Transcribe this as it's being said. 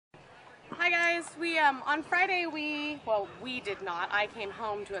guys, we on Friday we did not. I came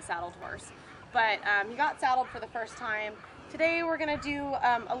home to a saddled horse, but he got saddled for the first time. Today we're gonna do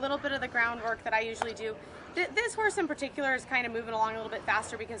a little bit of the groundwork that I usually do. This horse in particular is kind of moving along a little bit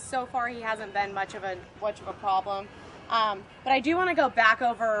faster because so far he hasn't been much of a problem. But I do want to go back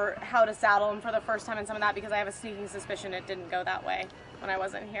over how to saddle him for the first time and some of that because I have a sneaking suspicion it didn't go that way when I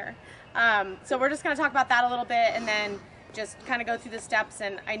wasn't here. So we're just going to talk about that a little bit and then just kind of go through the steps.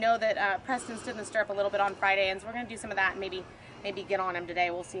 And I know that Preston stood in the stirrup a little bit on Friday, and so we're going to do some of that and maybe get on him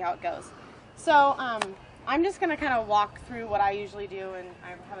today. We'll see how it goes. So I'm just going to kind of walk through what I usually do, and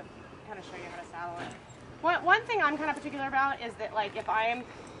I have a kind of show you how to saddle it. One thing I'm kind of particular about is that, like, if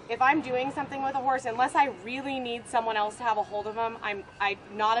I'm doing something with a horse, unless I really need someone else to have a hold of him, I'm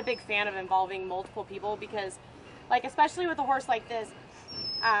not a big fan of involving multiple people because, like, especially with a horse like this,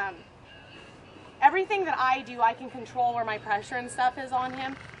 everything that I do, I can control where my pressure and stuff is on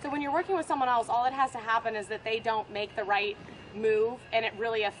him. So when you're working with someone else, all that has to happen is that they don't make the right move, and it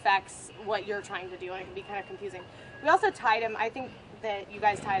really affects what you're trying to do, and it can be kind of confusing. We also tied him. I think that you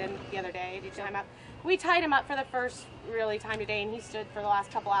guys tied him the other day. Did you tie him up? We tied him up for the first really time today, and he stood for the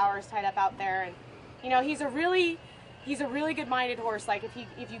last couple hours tied up out there. And you know, he's a really good-minded horse. Like if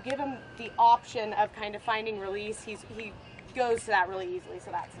you give him the option of kind of finding release, he goes to that really easily.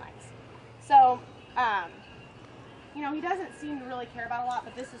 So that's nice. So you know, he doesn't seem to really care about a lot,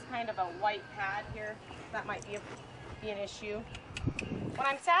 but this is kind of a white pad here. That might be an issue. When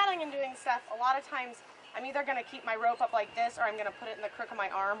I'm saddling and doing stuff, a lot of times I'm either going to keep my rope up like this, or I'm going to put it in the crook of my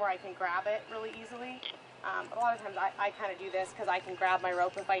arm where I can grab it really easily. But a lot of times I kind of do this because I can grab my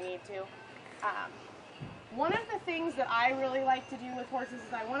rope if I need to. One of the things that I really like to do with horses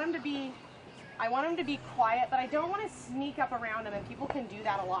is I want them to be quiet, but I don't want to sneak up around them, and people can do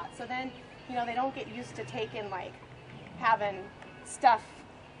that a lot. So then, you know, they don't get used to having stuff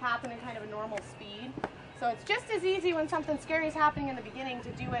happen at kind of a normal speed. So it's just as easy when something scary is happening in the beginning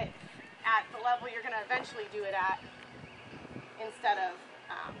to do it at the level you're going to eventually do it at, instead of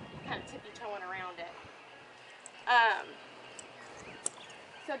kind of tippy-toeing around it.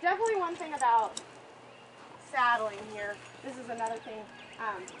 So definitely one thing about saddling here, this is another thing,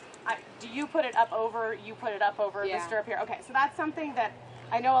 do you put it up over, the stirrup here? Okay, so that's something that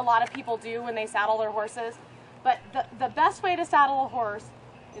I know a lot of people do when they saddle their horses, but the best way to saddle a horse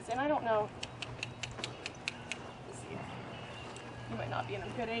is, and I don't know, you might not be in a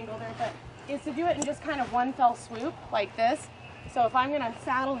good angle there, but is to do it in just kind of one fell swoop like this. So if I'm going to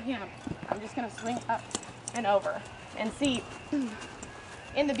saddle him, I'm just going to swing up and over. And see,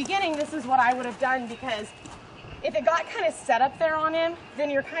 in the beginning, this is what I would have done, because if it got kind of set up there on him, then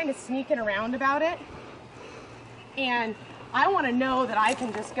you're kind of sneaking around about it. And I want to know that I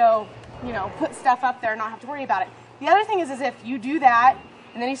can just go, you know, put stuff up there and not have to worry about it. The other thing is if you do that,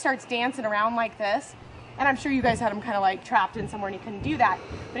 and then he starts dancing around like this, and I'm sure you guys had him kind of like trapped in somewhere and he couldn't do that.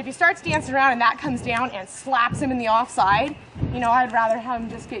 But if he starts dancing around and that comes down and slaps him in the offside, you know, I'd rather have him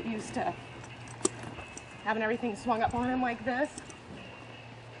just get used to having everything swung up on him like this.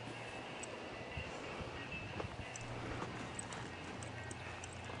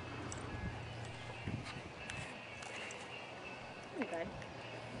 Hey, bud.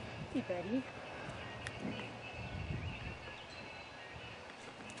 Hey, buddy.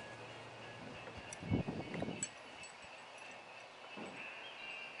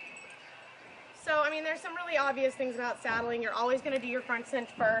 So, I mean, there's some really obvious things about saddling. You're always going to do your front cinch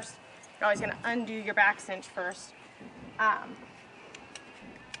first. You're always going to undo your back cinch first.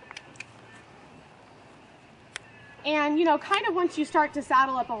 And, you know, kind of once you start to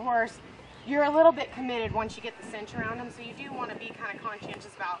saddle up a horse, you're a little bit committed once you get the cinch around him. So you do want to be kind of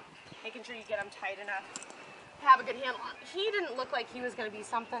conscientious about making sure you get him tight enough to have a good handle on. He didn't look like he was going to be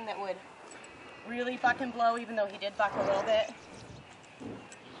something that would really buck and blow, even though he did buck a little bit.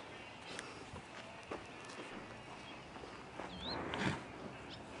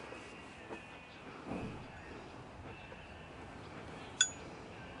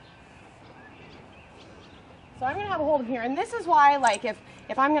 So I'm going to have a hold of him here, and this is why, like, if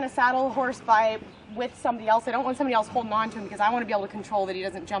I'm going to saddle a horse with somebody else, I don't want somebody else holding on to him, because I want to be able to control that he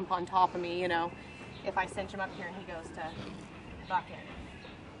doesn't jump on top of me, you know, if I cinch him up here and he goes to buck in.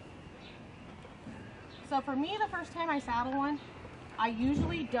 So for me, the first time I saddle one, I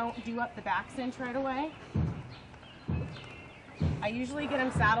usually don't do up the back cinch right away. I usually get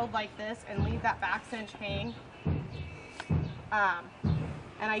him saddled like this and leave that back cinch hang.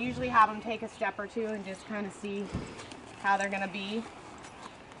 And I usually have them take a step or two and just kind of see how they're going to be.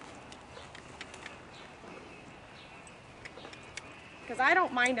 Because I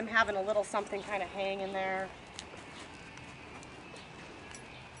don't mind them having a little something kind of hang in there.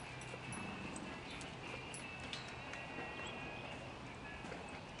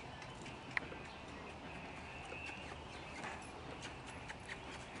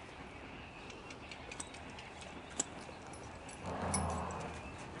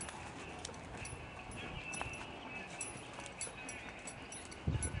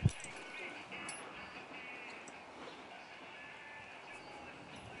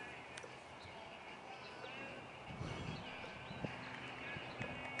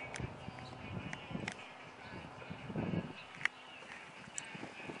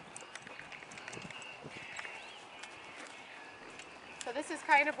 this is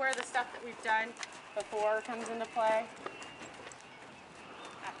kind of where the stuff that we've done before comes into play.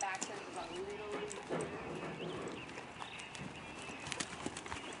 That back end is a little easier.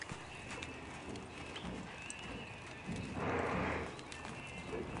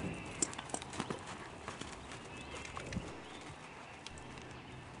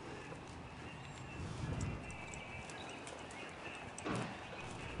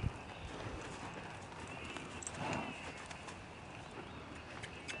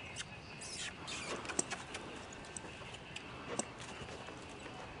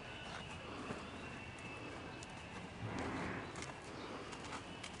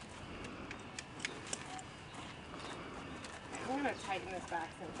 I'm going to tighten this back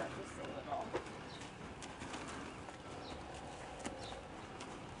since that's just a little.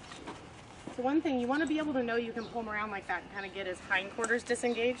 So one thing, you want to be able to know you can pull him around like that and kind of get his hindquarters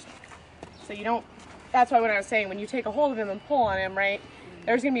disengaged. So you don't, that's why what I was saying, when you take a hold of him and pull on him, right,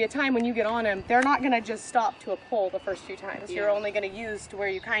 there's going to be a time when you get on him, they're not going to just stop to a pull the first few times. Yeah. You're only going to use to where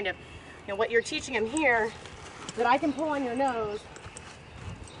you kind of, you know, what you're teaching him here, that I can pull on your nose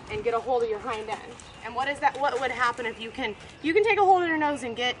and get a hold of your hind end. And what is that? What would happen if you can take a hold of their nose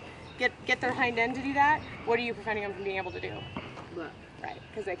and get their hind end to do that? What are you preventing them from being able to do? Buck. Right,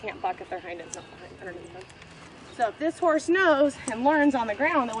 because they can't buck if their hind end's not underneath them. So if this horse knows and learns on the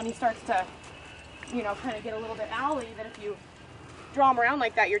ground that when he starts to, you know, kind of get a little bit owly, that if you draw him around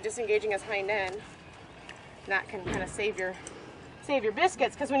like that, you're disengaging his hind end. That can kind of save your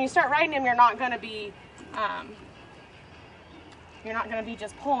biscuits. Because when you start riding him, you're not going to be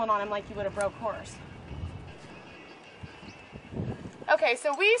just pulling on him like you would a broke horse. Okay,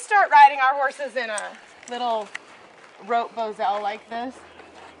 so we start riding our horses in a little rope boselle like this.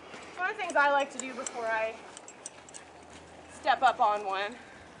 One of the things I like to do before I step up on one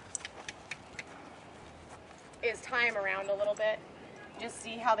is tie him around a little bit. Just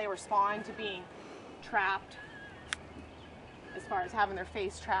see how they respond to being trapped, as far as having their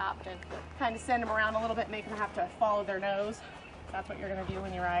face trapped, and kind of send them around a little bit, make them have to follow their nose. That's what you're going to do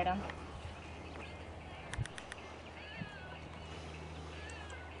when you ride them.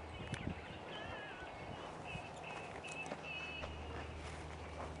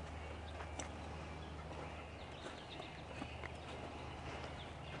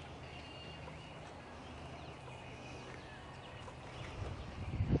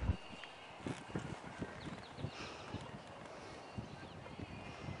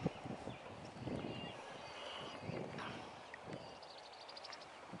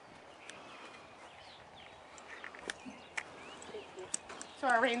 So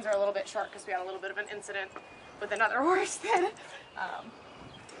our reins are a little bit short because we had a little bit of an incident with another horse that, a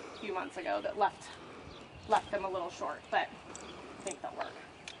few months ago that left them a little short, but I think they'll work.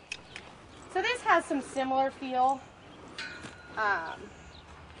 So this has some similar feel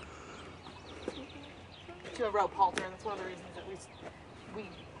to a rope halter, and that's one of the reasons that we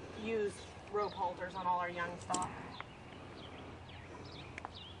use rope halters on all our young stock.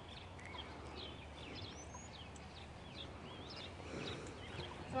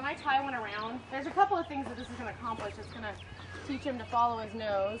 So when I tie one around, there's a couple of things that this is going to accomplish. It's going to teach him to follow his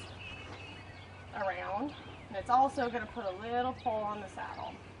nose around, and it's also going to put a little pull on the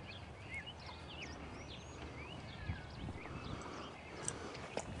saddle.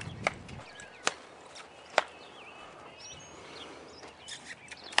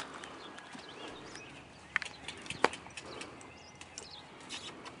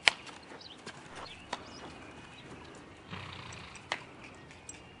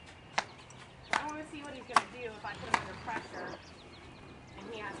 See what he's going to do if I put him under pressure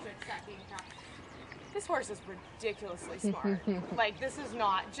and he has to accept being trapped. This horse is ridiculously smart. Like, this is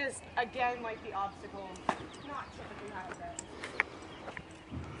not just, again, like the obstacle, not typically how it goes.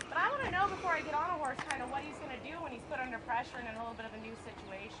 But I want to know before I get on a horse kind of what he's going to do when he's put under pressure and in a little bit of a new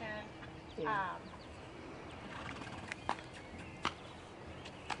situation. Yeah.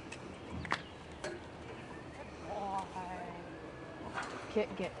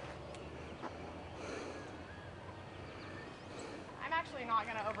 Get. I'm not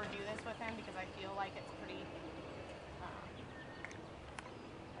going to overdo this with him because I feel like it's pretty,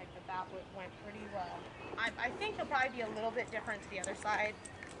 like that went pretty well. I think he'll probably be a little bit different to the other side.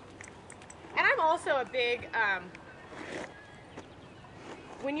 And I'm also a big,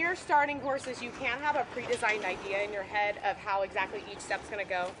 when you're starting horses, you can't have a pre-designed idea in your head of how exactly each step's going to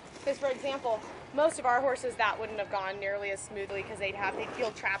go. Because, for example, most of our horses, that wouldn't have gone nearly as smoothly because they'd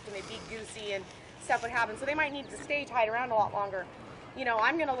feel trapped and they'd be goosey and stuff would happen. So they might need to stay tied around a lot longer. You know,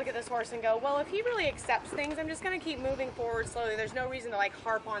 I'm going to look at this horse and go, well, if he really accepts things, I'm just going to keep moving forward slowly. There's no reason to, like,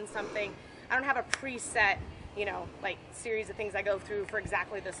 harp on something. I don't have a preset you know, like series of things I go through for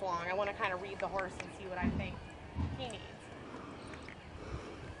exactly this long. I want to kind of read the horse and see what I think he needs.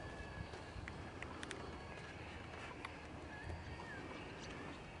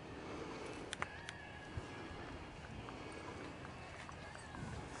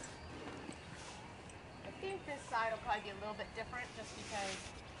 I think this side will probably be a little bit different just because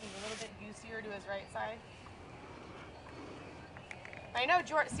he's a little bit goosier to his right side. I know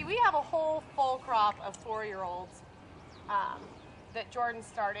Jordan, see, we have a whole full crop of 4-year-olds that Jordan's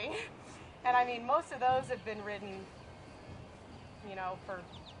starting. And I mean, most of those have been ridden, you know, for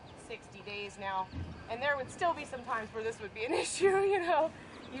 60 days now. And there would still be some times where this would be an issue, you know.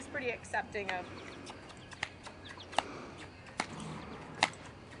 He's pretty accepting of.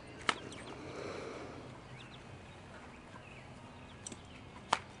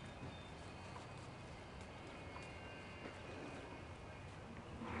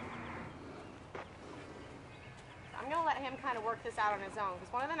 I'm going to let him kind of work this out on his own,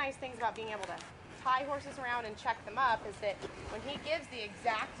 because one of the nice things about being able to tie horses around and check them up is that when he gives the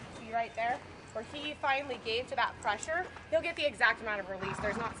exact, see right there, where he finally gave to that pressure, he'll get the exact amount of release.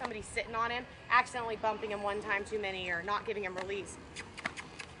 There's not somebody sitting on him, accidentally bumping him one time too many or not giving him release.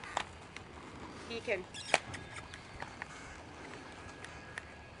 He can.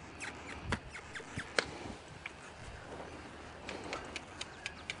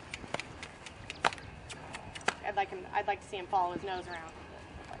 I'd like to see him follow his nose around.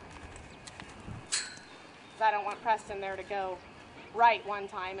 Because I don't want Preston there to go right one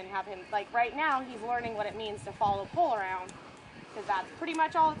time and have him, like right now, he's learning what it means to follow pull around. Because that's pretty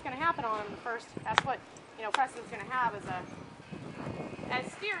much all that's going to happen on him the first. That's what, you know, Preston's going to have as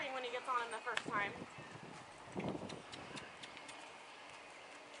steering when he gets on him the first time.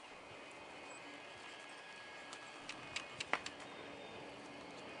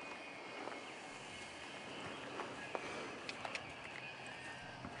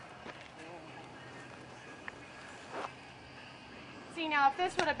 See, now if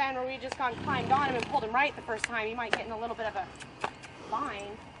this would have been where we just climbed on him and pulled him right the first time, he might get in a little bit of a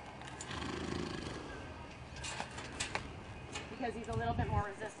bind. Because he's a little bit more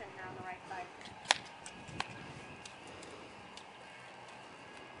resistant here on the right side.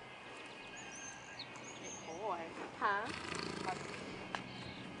 Good boy. Huh?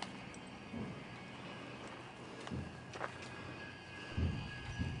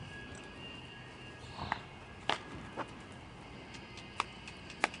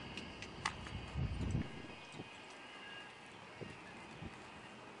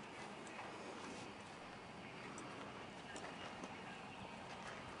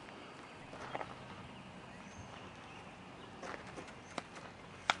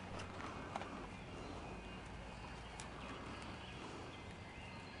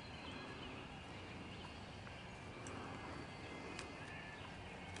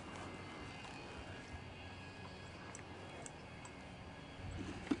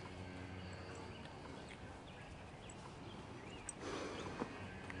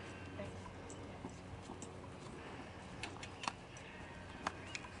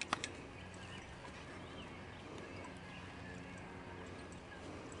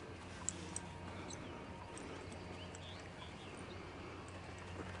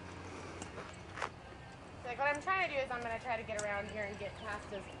 Like what I'm trying to do is I'm going to try to get around here and get past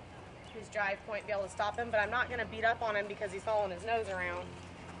his drive point, be able to stop him, but I'm not going to beat up on him because he's following his nose around.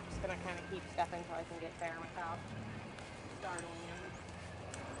 I'm just going to kind of keep stepping until I can get there without startling him.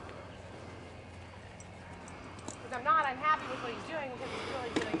 Because I'm happy with what he's doing because he's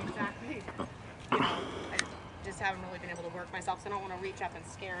really doing exactly, you know, I just haven't really been able to work myself, so I don't want to reach up and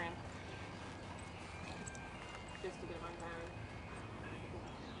scare him. Just to get him unbound.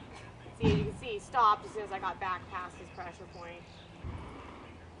 See, you can see he stopped as soon as I got back past his pressure point.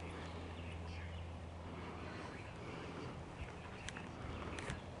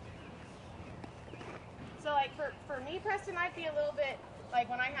 So like for me, Preston, I'd be a little bit, like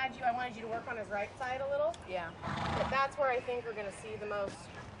when I had you, I wanted you to work on his right side a little. Yeah. But that's where I think we're going to see the most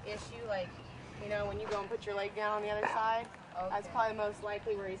issue, like, you know, when you go and put your leg down on the other side. Okay. That's probably most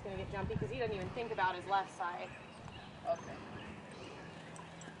likely where he's going to get jumpy because he doesn't even think about his left side. Okay.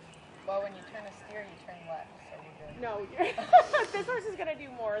 Well, when you turn a steer, you turn left, so we're good. No, this horse is going to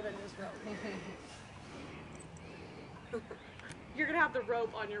do more than just rope. You're going to have the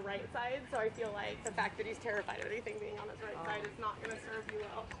rope on your right side, so I feel like the fact that he's terrified of anything being on his right side is not going to serve you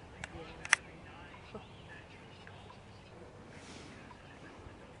well.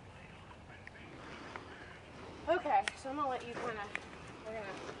 Okay, so I'm going to let you kind of, we're going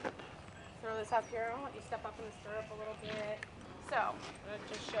to throw this up here. I'll let you step up in the stirrup a little bit. So, I'm going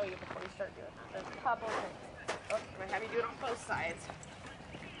to just show you before we start doing that. There's a couple of things. Oh, I'm going to have you do it on both sides.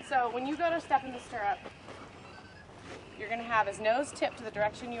 So when you go to step in the stirrup, you're going to have his nose tipped to the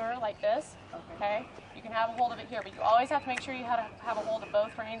direction you are, like this. Okay. You can have a hold of it here, but you always have to make sure you have a hold of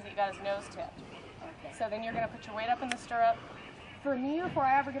both reins, that you got his nose tipped. Okay. So then you're going to put your weight up in the stirrup. For me, before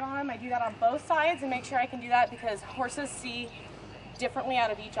I ever get on him, I do that on both sides and make sure I can do that because horses see differently out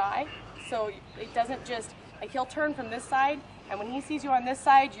of each eye. So it doesn't just, like, he'll turn from this side, and when he sees you on this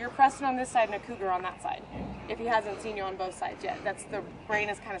side, you're pressing on this side and a cougar on that side. If he hasn't seen you on both sides yet. That's, the brain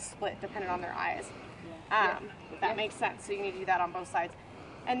is kind of split depending on their eyes. If that makes sense. So you need to do that on both sides.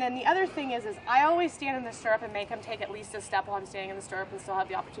 And then the other thing is I always stand in the stirrup and make them take at least a step while I'm standing in the stirrup and still have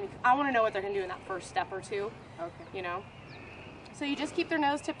the opportunity. I want to know what they're going to do in that first step or two. Okay. You know? So you just keep their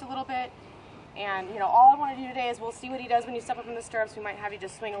nose tipped a little bit. And, you know, all I want to do today is we'll see what he does when you step up in the stirrups. We might have you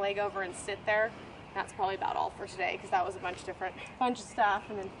just swing a leg over and sit there. That's probably about all for today because that was a bunch of stuff.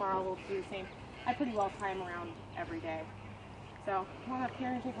 And then tomorrow we'll do the same. I pretty well tie him around every day. So come on up here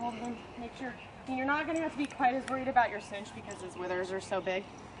and take hold of him. Make sure. I mean, you're not going to have to be quite as worried about your cinch because his withers are so big.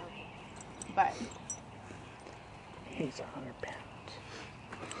 But he's 100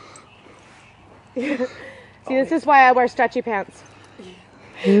 pounds. See, this is why I wear stretchy pants.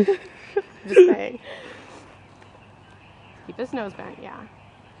 Just saying. Keep his nose bent, yeah.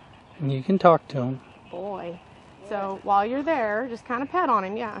 And you can talk to him. Boy. So while you're there, just kind of pet on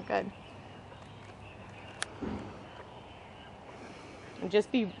him. Yeah, good. And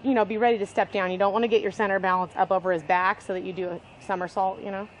just be ready to step down. You don't want to get your center balance up over his back so that you do a somersault, you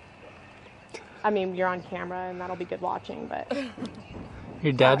know. I mean, you're on camera and that'll be good watching, but.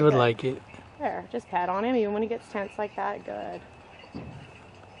 Your dad would like it. There, just pat on him even when he gets tense like that. Good. He's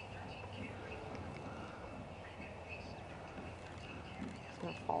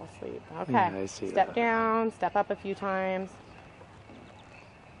gonna fall asleep. Okay. Yeah, I see Step that. down, step up a few times.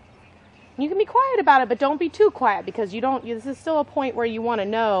 You can be quiet about it, but don't be too quiet because this is still a point where you want to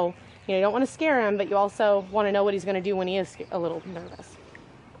know, you don't want to scare him, but you also want to know what he's going to do when he is a little nervous.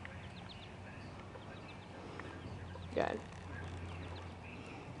 Good.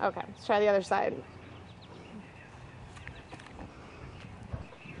 Okay, let's try the other side.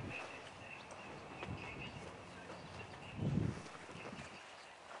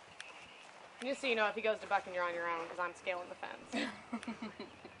 Just so you know, if he goes to bucking, you're on your own because I'm scaling the fence.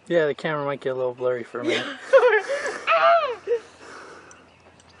 Yeah, the camera might get a little blurry for a minute.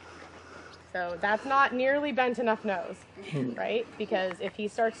 So that's not nearly bent enough nose, right? Because if he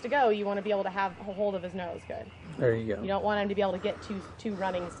starts to go, you want to be able to have a hold of his nose good. There you go. You don't want him to be able to get two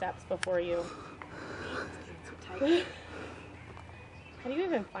running steps before you. How do you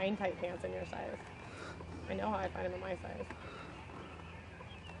even find tight pants in your size? I know how I find them in my size.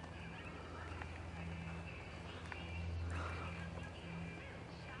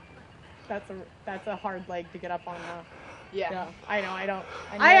 That's a hard leg to get up on, huh? Yeah. I know,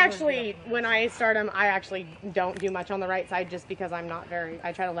 I actually, when I start him, I actually don't do much on the right side just because I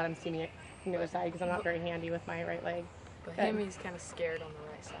try to let him see me on the other side because I'm not very handy with my right leg. But him, he's kind of scared on the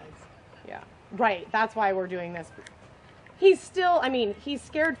right side. Yeah. Right, that's why we're doing this. He's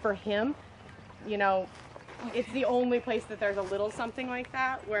scared for him. It's the only place that there's a little something like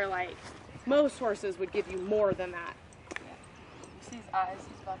that where, like, most horses would give you more than that. You see his eyes,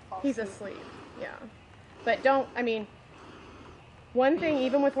 he's about to fall He's asleep, yeah. But one thing,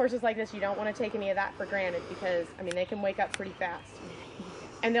 even with horses like this, you don't want to take any of that for granted because, they can wake up pretty fast.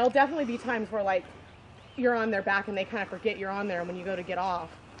 And there'll definitely be times where, like, you're on their back and they kind of forget you're on there, and when you go to get off,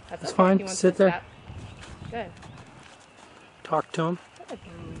 that's fine. Sit there. Good. Talk to him. Good.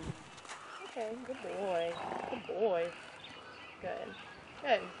 Okay, good boy. Good boy. Good.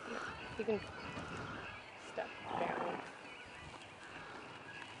 Good. You can step down.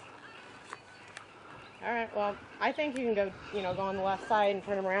 All right, well, I think you can go, go on the left side and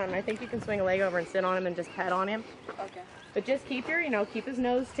turn him around, and I think you can swing a leg over and sit on him and just pet on him. Okay. But just keep keep his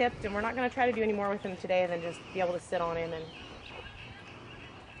nose tipped, and we're not going to try to do any more with him today than just be able to sit on him and...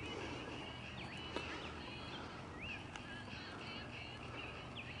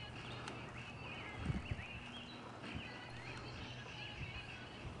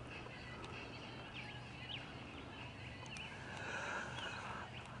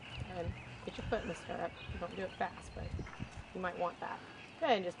 Get your foot in the stirrup. Don't do it fast, but you might want that. Go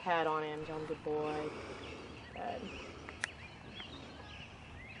ahead and just pat on him, John. Good boy. Good.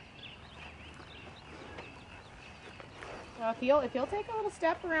 Well, if he'll take a little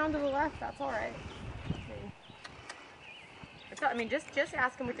step around to the left, that's all right. Just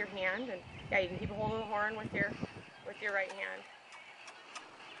ask him with your hand, and yeah, you can keep a hold of the horn with your right hand.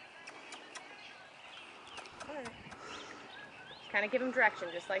 All right. Kind of give him direction,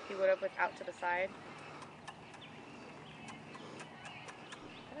 just like you would have with out to the side.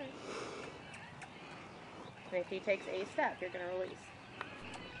 And if he takes a step, you're going to release.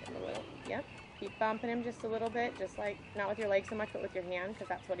 Give him a little, yep. Keep bumping him just a little bit, just like, not with your leg so much, but with your hand, because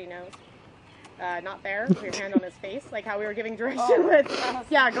that's what he knows. Not there, with your hand on his face, like how we were giving direction with.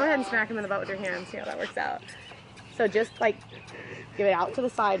 Yeah, go ahead and smack him in the butt with your hand, see how that works out. So just like, give it out to the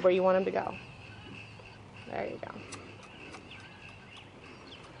side where you want him to go. There you go.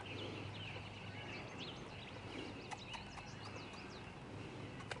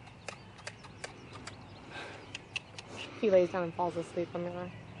 He lays down and falls asleep on me.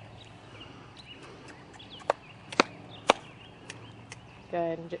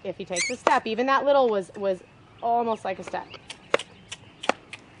 Good. If he takes a step, even that little was almost like a step.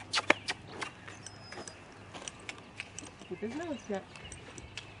 Keep his nose tipped.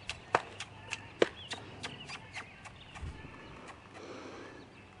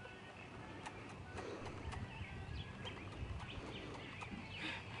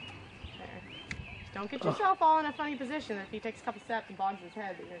 Don't get yourself all in a funny position if he takes a couple steps and bogs his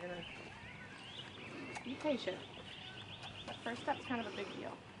head that you're going to be patient. That first step's kind of a big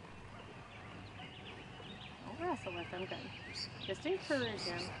deal. Don't wrestle with him, good. Just encourage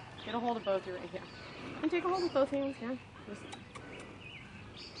him. Get a hold of both your right hand. And take a hold with both hands, yeah.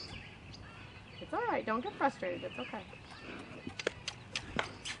 It's alright, don't get frustrated, it's okay.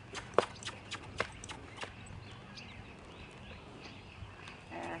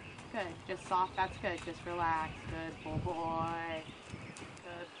 Good. Just soft. That's good. Just relax. Good boy.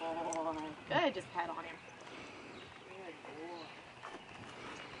 Good boy. Good. Just pet on him. Good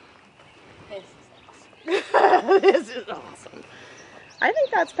boy. This is awesome. This is awesome. I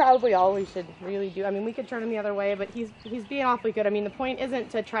think that's probably all we should really do. I mean, we could turn him the other way, but he's being awfully good. I mean, the point isn't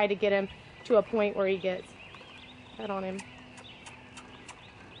to try to get him to a point where he gets pet on him.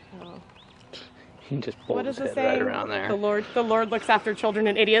 Oh. He just pulled his head right around there. The Lord looks after children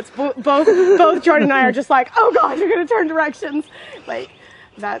and idiots. Both Jordan and I are just like, oh God, you're gonna turn directions. Like,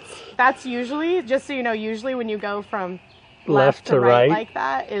 that's usually, just so you know, usually when you go from left to right like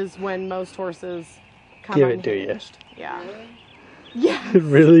that is when most horses come give it to you. Yeah. Yeah.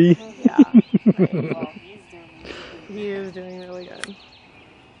 Really? Yeah. Right. Well, he is doing really good.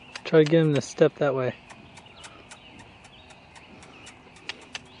 Try to get him to step that way.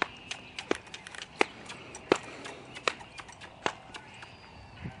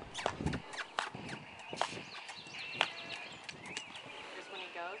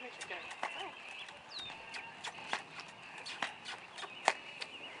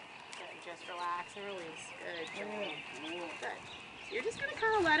 Just relax and release. Good job. Good. So you're just going to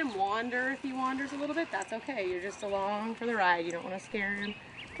kind of let him wander. If he wanders a little bit, that's okay. You're just along for the ride. You don't want to scare him.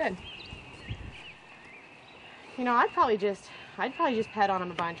 Good. You know, I'd probably just pet on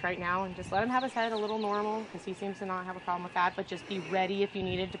him a bunch right now and just let him have his head a little normal, because he seems to not have a problem with that, but just be ready if you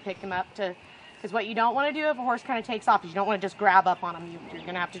needed to pick him up to, because what you don't want to do if a horse kind of takes off is you don't want to just grab up on him. You're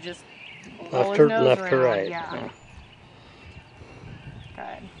going to have to just roll his nose left around. to right. Yeah.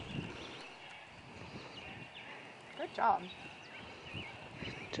 Good. Good job.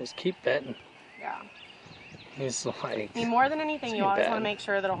 Just keep betting. Yeah. He's like... I mean, more than anything, you always want to make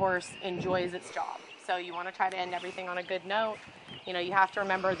sure that a horse enjoys its job. So you want to try to end everything on a good note. You know, you have to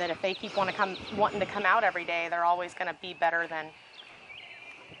remember that if they keep wanting to come out every day, they're always going to be better than...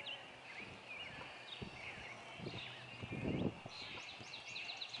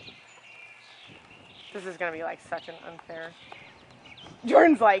 This is going to be like such an unfair...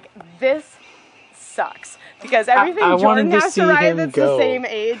 Jordan's like, this sucks, because everything Jordan has to ride that's the same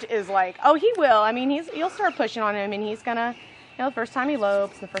age is like, oh, he will. I mean, you'll start pushing on him, and he's gonna, you know, the first time he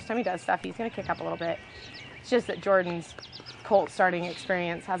lopes, the first time he does stuff, he's gonna kick up a little bit. It's just that Jordan's colt starting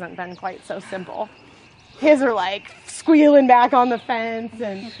experience hasn't been quite so simple. His are like squealing back on the fence,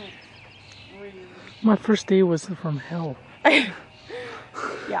 and my first day was from hell.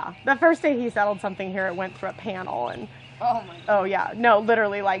 Yeah, the first day he settled something here, it went through a panel, and oh my God. Oh yeah, no,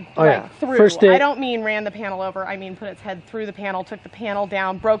 literally like through. First day. I don't mean ran the panel over. I mean put its head through the panel, took the panel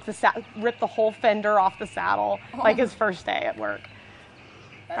down, broke the ripped the whole fender off the saddle. Like his first day at work.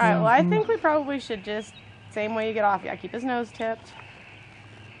 All right, well I think we probably should just same way you get off. Yeah, keep his nose tipped.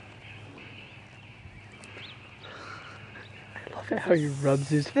 I love it how he rubs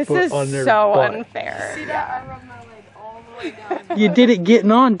his This foot is on their so butt. unfair. See that? I rubbed my leg all the way down. You did it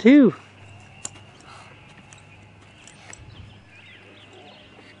getting on too.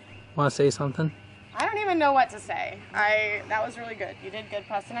 Want to say something? I don't even know what to say. That was really good. You did good,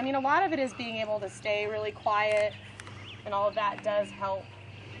 Preston. I mean, a lot of it is being able to stay really quiet, and all of that does help.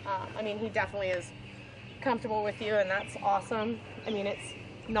 I mean, he definitely is comfortable with you, and that's awesome. I mean, it's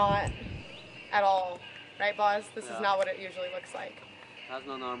not at all, right, Boz? This is not what it usually looks like. That's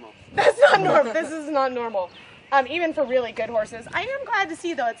not normal. That's not normal. This is not normal. Even for really good horses. I am glad to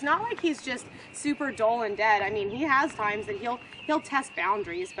see though, it's not like he's just super dull and dead. I mean, he has times that he'll test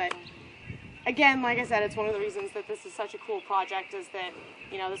boundaries, but again, like I said, it's one of the reasons that this is such a cool project is that,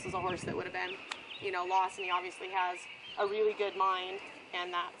 you know, this is a horse that would have been, you know, lost, and he obviously has a really good mind,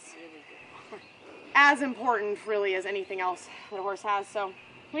 and that's as important really as anything else that a horse has. So, what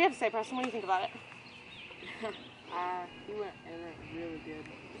do you have to say, Preston? What do you think about it? He went really good.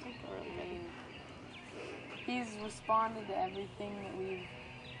 I mean, he's responded to everything that we've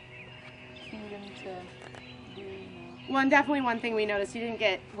cued him to do. Well, and definitely one thing we noticed, he didn't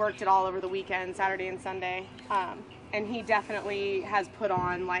get worked at all over the weekend, Saturday and Sunday. And he definitely has put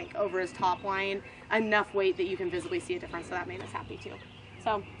on, like, over his top line, enough weight that you can visibly see a difference, so that made us happy too.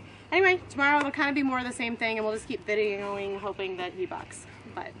 So, anyway, tomorrow it'll kind of be more of the same thing, and we'll just keep videoing, hoping that he bucks.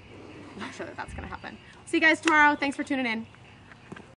 But I'm not sure that that's going to happen. See you guys tomorrow. Thanks for tuning in.